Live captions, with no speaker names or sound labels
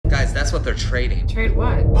that's what they're trading. Trade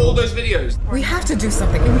what? All those videos. We have to do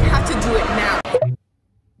something, and we have to do it now.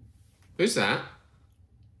 Who's that?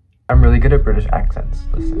 I'm really good at British accents.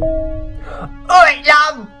 Listen. Oi,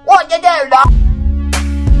 love! What you do, love?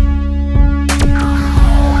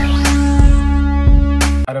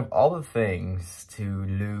 Out of all the things to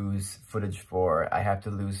lose footage for, I have to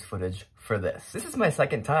lose footage for this. This is my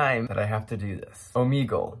second time that I have to do this.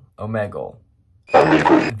 Omegle.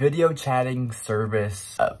 Video chatting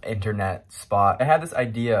service, internet spot. I had this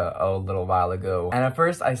idea a little while ago, and at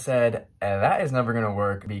first I said, that is never gonna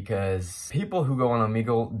work because people who go on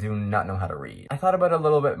Omegle do not know how to read. I thought about it a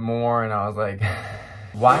little bit more and I was like,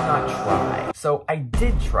 why not try? So I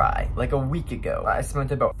did try, like a week ago. I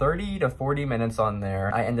spent about 30 to 40 minutes on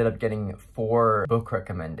there. I ended up getting 4 book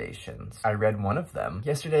recommendations. I read one of them.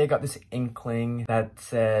 Yesterday I got this inkling that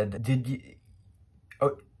said,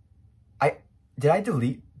 Did I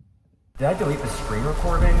delete the screen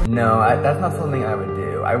recording? No, that's not something I would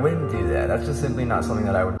do. I wouldn't do that. That's just simply not something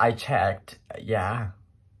that I would. I checked, yeah.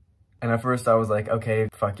 And at first I was like, okay,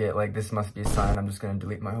 fuck it. Like, this must be a sign. I'm just gonna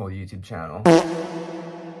delete my whole YouTube channel.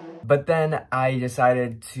 But then I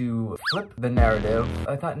decided to flip the narrative.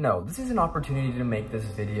 I thought, no, this is an opportunity to make this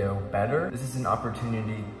video better. This is an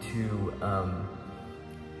opportunity to,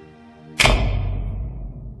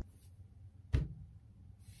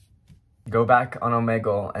 go back on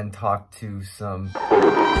Omegle and talk to some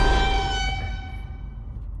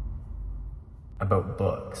about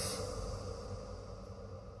books.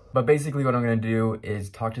 But basically what I'm gonna do is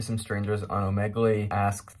talk to some strangers on Omegle,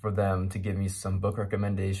 ask for them to give me some book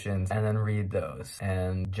recommendations, and then read those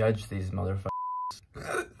and judge these motherfuckers.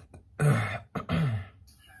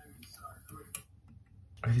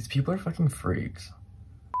 These people are fucking freaks.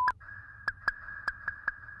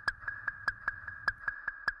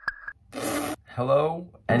 Hello?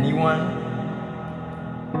 Anyone?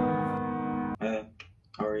 Hey,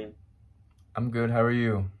 how are you? I'm good, how are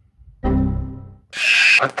you?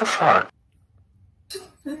 What the fuck?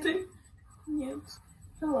 Nothing. Yes.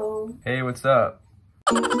 Hello. Hey, what's up?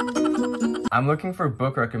 I'm looking for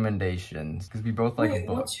book recommendations, because we both like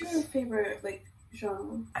books. What's your favorite, like,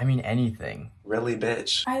 genre? I mean, anything. Really,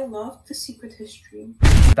 bitch? I love The Secret History.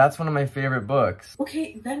 That's one of my favorite books.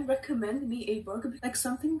 Okay, then recommend me a book, like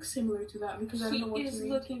something similar to that, because I don't know what to read. He is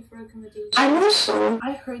looking for recommendations. I also.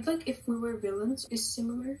 I heard, like, If We Were Villains is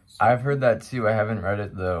similar. I've heard that too. I haven't read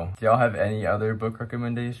it though. Do y'all have any other book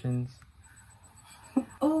recommendations?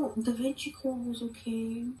 Oh, Da Vinci Code was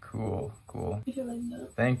okay. Cool, cool. If you like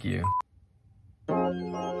that. Thank you.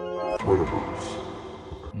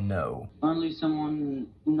 No. Only someone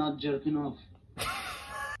not jerking off.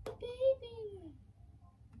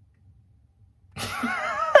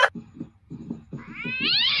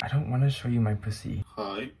 I don't want to show you my pussy.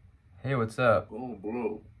 Hi. Hey, what's up? Oh,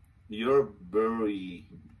 bro. You're very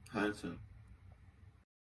handsome.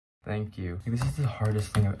 Thank you. This is the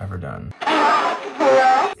hardest thing I've ever done.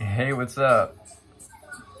 Hey, what's up?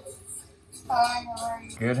 Hi, how are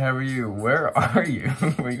you? Good, how are you? Where are you?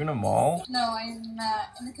 Were you in a mall? No, I'm in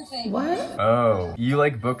the cafe. What? Oh, you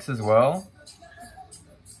like books as well?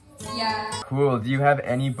 Yeah. Cool. Do you have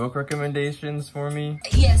any book recommendations for me?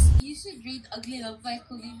 Yes, you should read Ugly Love by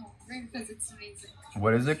Colleen Hoover because it's amazing.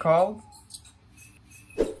 What is it called?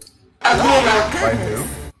 By who?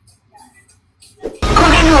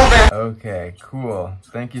 Okay, cool.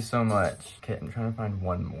 Thank you so much. Okay, I'm trying to find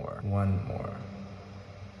one more. One more.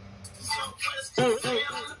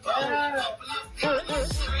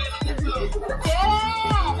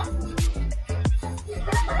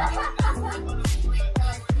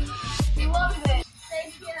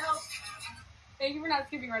 Thank you for not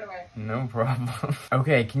skipping right away. No problem.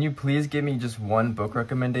 Okay, can you please give me just one book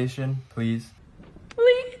recommendation, please?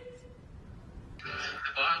 Please.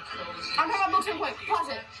 I'm talking about books real quick. Pause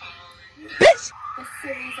it. Bitch! The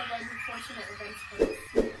series of unfortunate events.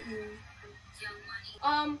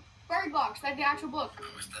 Bird Box, like the actual book.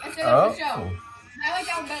 Instead of the show. I like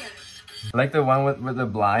that one better. Like the one with the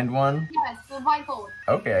blind one? Yes, the blindfold.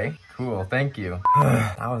 Okay, cool. Thank you.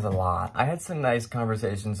 That was a lot. I had some nice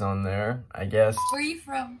conversations on there, I guess. Where are you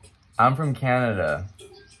from? I'm from Canada.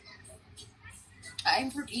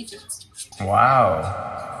 I'm from Egypt. Wow.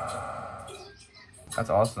 That's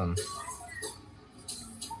awesome.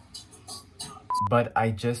 But I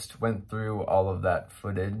just went through all of that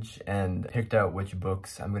footage and picked out which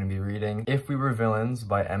books I'm going to be reading. If We Were Villains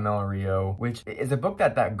by ML Rio, which is a book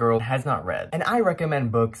that girl has not read. And I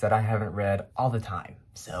recommend books that I haven't read all the time.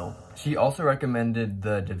 So she also recommended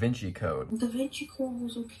the Da Vinci Code. Da Vinci Code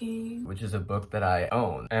was okay. Which is a book that I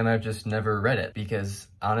own. And I've just never read it because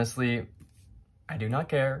honestly, I do not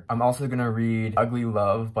care. I'm also gonna read Ugly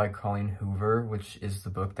Love by Colleen Hoover, which is the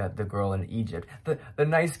book that the girl in Egypt, the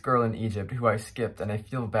nice girl in Egypt who I skipped, and I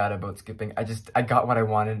feel bad about skipping. I got what I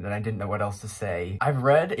wanted and I didn't know what else to say. I've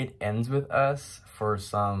read It Ends With Us for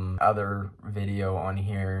some other video on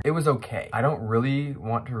here. It was okay. I don't really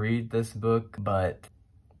want to read this book, but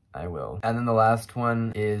I will. And then the last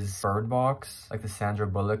one is Bird Box, like the Sandra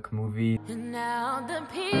Bullock movie. And now the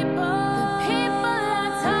people are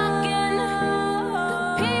talking.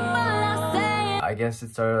 I guess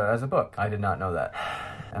it started as a book. I did not know that.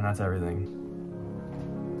 And that's everything.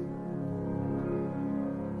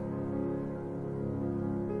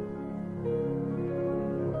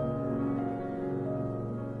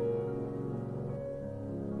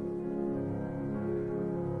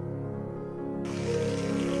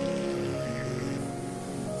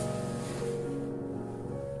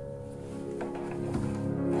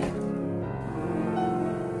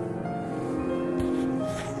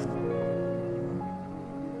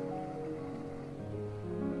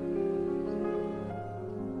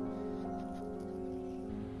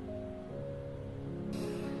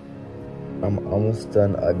 I'm almost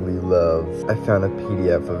done Ugly Love. I found a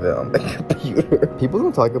PDF of it on my computer. People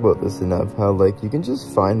don't talk about this enough, how like you can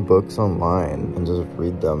just find books online and just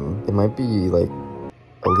read them. It might be like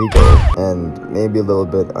illegal and maybe a little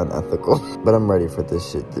bit unethical, but I'm ready for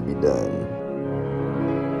this shit to be done.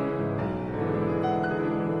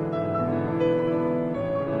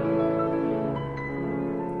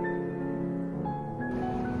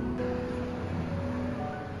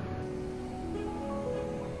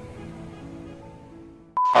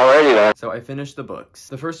 Alrighty then. So I finished the books.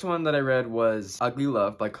 The first one that I read was Ugly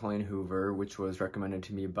Love by Colleen Hoover, which was recommended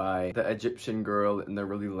to me by the Egyptian girl in the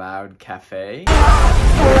really loud cafe.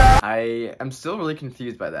 I am still really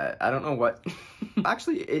confused by that. I don't know what...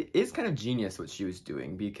 Actually, it is kind of genius what she was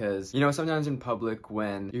doing because, you know, sometimes in public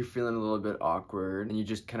when you're feeling a little bit awkward and you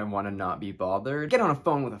just kind of want to not be bothered, get on a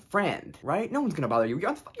phone with a friend, right? No one's gonna bother you. You're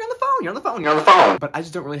on the phone. But I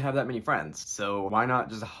just don't really have that many friends. So why not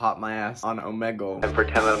just hop my ass on omegle and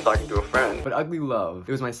pretend that I'm talking to a friend? But Ugly Love,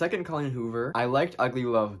 it was my second Colleen Hoover. I liked Ugly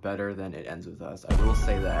Love better than It Ends With Us. I will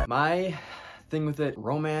say that. My thing with it,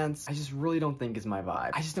 romance, I just really don't think is my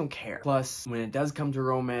vibe. I just don't care. Plus, when it does come to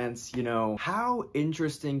romance, you know, how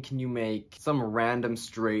interesting can you make some random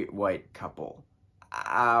straight white couple?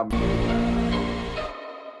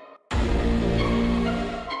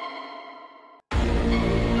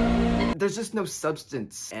 There's just no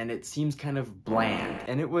substance and it seems kind of bland.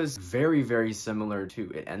 And it was very, very similar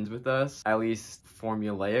to It Ends With Us, at least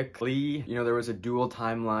formulaically. You know, there was a dual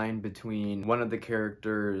timeline between one of the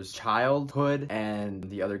characters' childhood and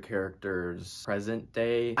the other character's present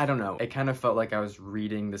day. I don't know. It kind of felt like I was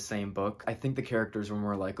reading the same book. I think the characters were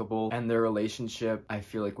more likable and their relationship, I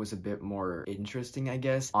feel like, was a bit more interesting, I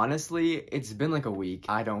guess. Honestly, it's been like a week.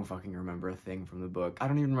 I don't fucking remember a thing from the book. I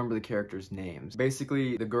don't even remember the characters' names.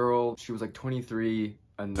 Basically, the girl, she was like 23,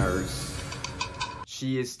 a nurse.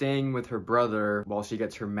 She is staying with her brother while she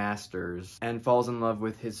gets her master's and falls in love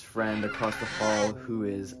with his friend across the hall who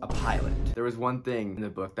is a pilot. There was one thing in the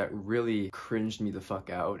book that really cringed me the fuck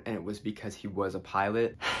out, and it was because he was a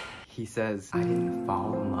pilot. He says, "I didn't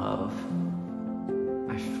fall in love.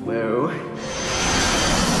 I flew."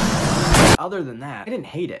 Other than that, I didn't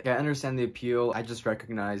hate it. I understand the appeal. I just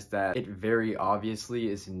recognized that it very obviously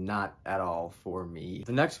is not at all for me.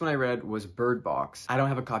 The next one I read was Bird Box. I don't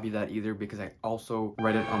have a copy of that either because I also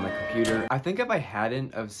read it on my computer. I think if I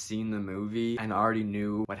hadn't have seen the movie and already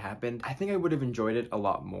knew what happened, I think I would have enjoyed it a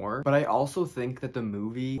lot more. But I also think that the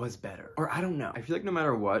movie was better. Or I don't know. I feel like no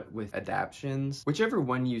matter what with adaptions, whichever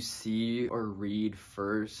one you see or read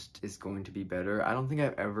first is going to be better. I don't think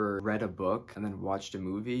I've ever read a book and then watched a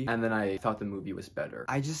movie and then I thought the movie was better.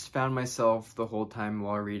 I just found myself the whole time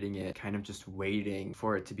while reading it kind of just waiting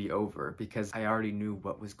for it to be over because I already knew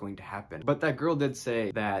what was going to happen. But that girl did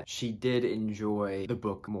say that she did enjoy the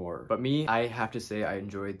book more. But me, I have to say I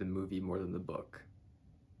enjoyed the movie more than the book.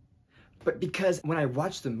 But because when I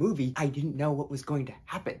watched the movie, I didn't know what was going to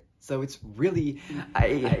happen. So it's really,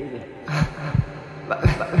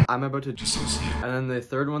 I'm about to dissociate. And then the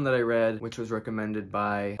third one that I read, which was recommended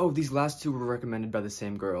by... Oh, these last two were recommended by the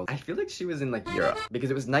same girl. I feel like she was in like Europe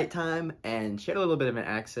because it was nighttime and she had a little bit of an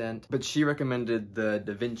accent, but she recommended the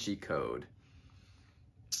Da Vinci Code.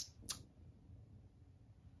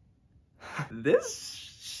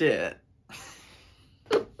 This shit.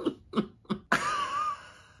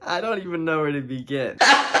 I don't even know where to begin.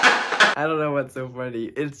 I don't know what's so funny.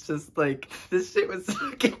 It's just like, this shit was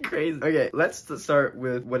fucking crazy. Okay, let's start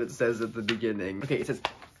with what it says at the beginning. Okay, it says,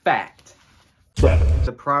 fact.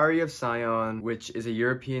 The Priory of Sion, which is a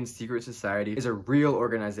European secret society, is a real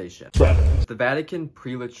organization. The Vatican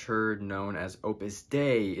prelature, known as Opus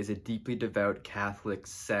Dei, is a deeply devout Catholic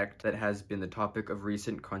sect that has been the topic of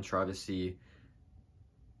recent controversy.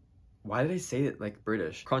 Why did I say it like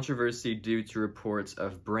British? Controversy due to reports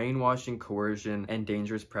of brainwashing, coercion, and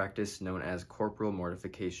dangerous practice known as corporal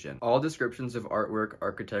mortification. All descriptions of artwork,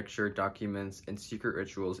 architecture, documents, and secret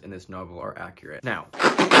rituals in this novel are accurate. Now,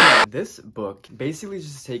 this book basically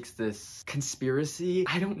just takes this conspiracy.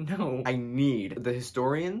 I don't know. I need the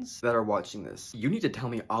historians that are watching this. You need to tell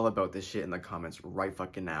me all about this shit in the comments right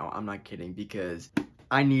fucking now. I'm not kidding, because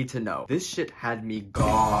I need to know. This shit had me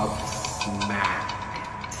gobsmacked.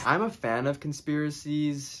 I'm a fan of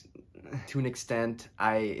conspiracies to an extent.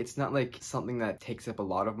 It's not like something that takes up a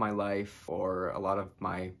lot of my life or a lot of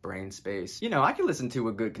my brain space. You know, I can listen to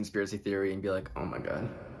a good conspiracy theory and be like, oh my god,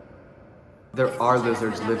 there are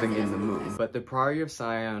lizards living in the moon. But the Priory of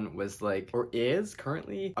Sion was like, or is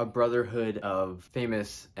currently, a brotherhood of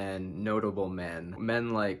famous and notable men.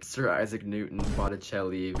 Men like Sir Isaac Newton,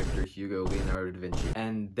 Botticelli, Victor Hugo, Leonardo da Vinci.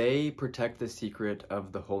 And they protect the secret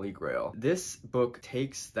of the Holy Grail. This book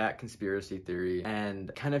takes that conspiracy theory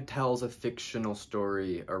and kind of tells a fictional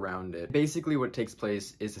story around it. Basically what takes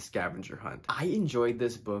place is a scavenger hunt. I enjoyed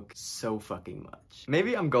this book so fucking much.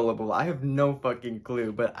 Maybe I'm gullible, I have no fucking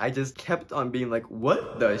clue, but I just kept on being like,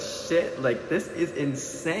 what the shit? Like, this is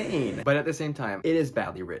insane. But at the same time, it is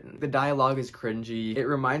badly written. The dialogue is cringy. It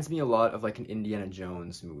reminds me a lot of like an Indiana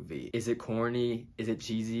Jones movie. Is it corny? Is it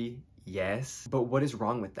cheesy? Yes. But what is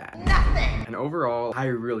wrong with that? Nothing. And overall, I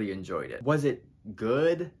really enjoyed it. Was it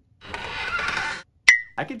good?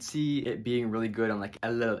 I could see it being really good on like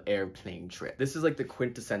a little airplane trip. This is like the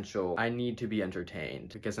quintessential, I need to be entertained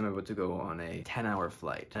because I'm about to go on a 10-hour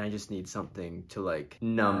flight and I just need something to like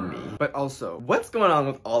numb me. But also, what's going on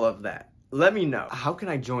with all of that? Let me know. How can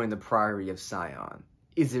I join the Priory of Sion?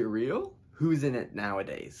 Is it real? Who's in it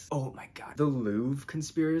nowadays? Oh my god. The Louvre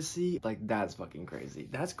conspiracy? Like, that's fucking crazy.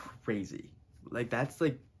 That's crazy. Like, that's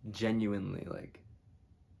like genuinely like,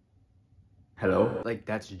 hello? Like,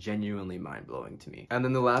 that's genuinely mind-blowing to me. And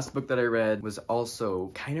then the last book that I read was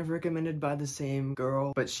also kind of recommended by the same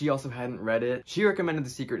girl, but she also hadn't read it. She recommended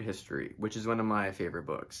The Secret History, which is one of my favorite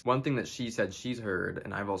books. One thing that she said she's heard,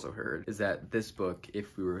 and I've also heard, is that this book,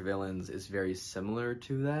 If We Were Villains, is very similar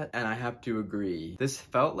to that, and I have to agree. This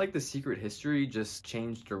felt like The Secret History just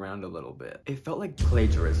changed around a little bit. It felt like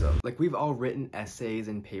plagiarism. Like, we've all written essays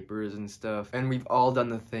and papers and stuff, and we've all done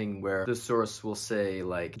the thing where the source will say,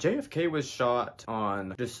 like, JFK was shot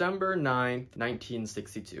on December 9th,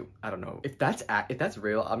 1962. I don't know. If that's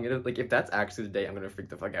real, I'm gonna, like, if that's actually the date, I'm gonna freak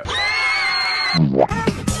the fuck out.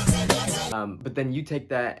 But then you take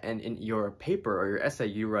that and in your paper or your essay,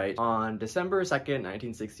 you write, on December 2nd,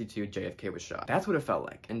 1962, JFK was shot. That's what it felt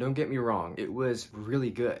like. And don't get me wrong, it was really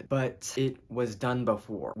good, but it was done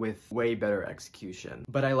before with way better execution.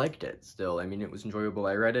 But I liked it still. I mean, it was enjoyable.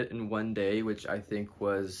 I read it in one day, which I think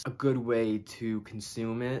was a good way to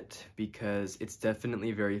consume it because it's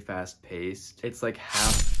definitely very fast paced. It's like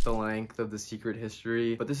half the length of The Secret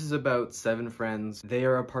History, but this is about 7 friends. They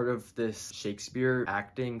are a part of this Shakespeare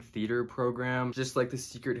acting theater program. Just like The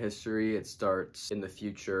Secret History, it starts in the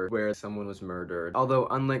future where someone was murdered. Although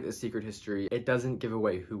unlike The Secret History, it doesn't give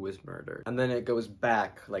away who was murdered. And then it goes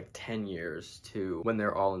back like 10 years to when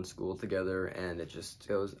they're all in school together, and it just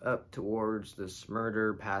goes up towards this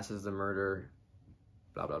murder, passes the murder,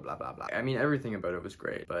 blah blah blah blah blah. I mean, everything about it was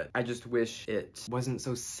great, but I just wish it wasn't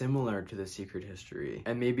so similar to The Secret History.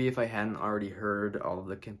 And maybe if I hadn't already heard all of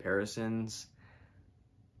the comparisons,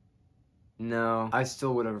 no, I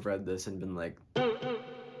still would have read this and been like,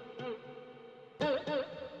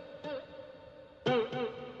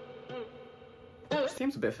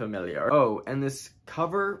 seems a bit familiar. Oh, and this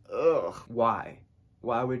cover, ugh, why?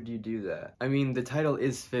 Why would you do that? I mean, the title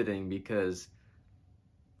is fitting because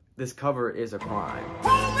this cover is a crime.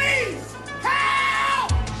 Police!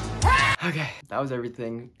 Help! Help! Okay, that was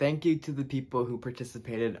everything. Thank you to the people who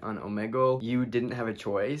participated on Omegle. You didn't have a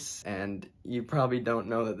choice, and you probably don't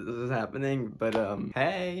know that this is happening, but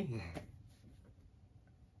hey.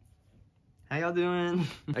 How y'all doing?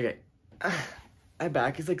 Okay, my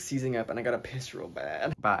back is like seizing up and I gotta piss real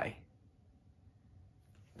bad. Bye.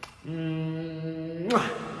 Mwah.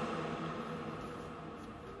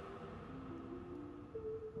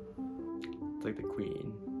 It's like the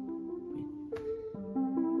Queen.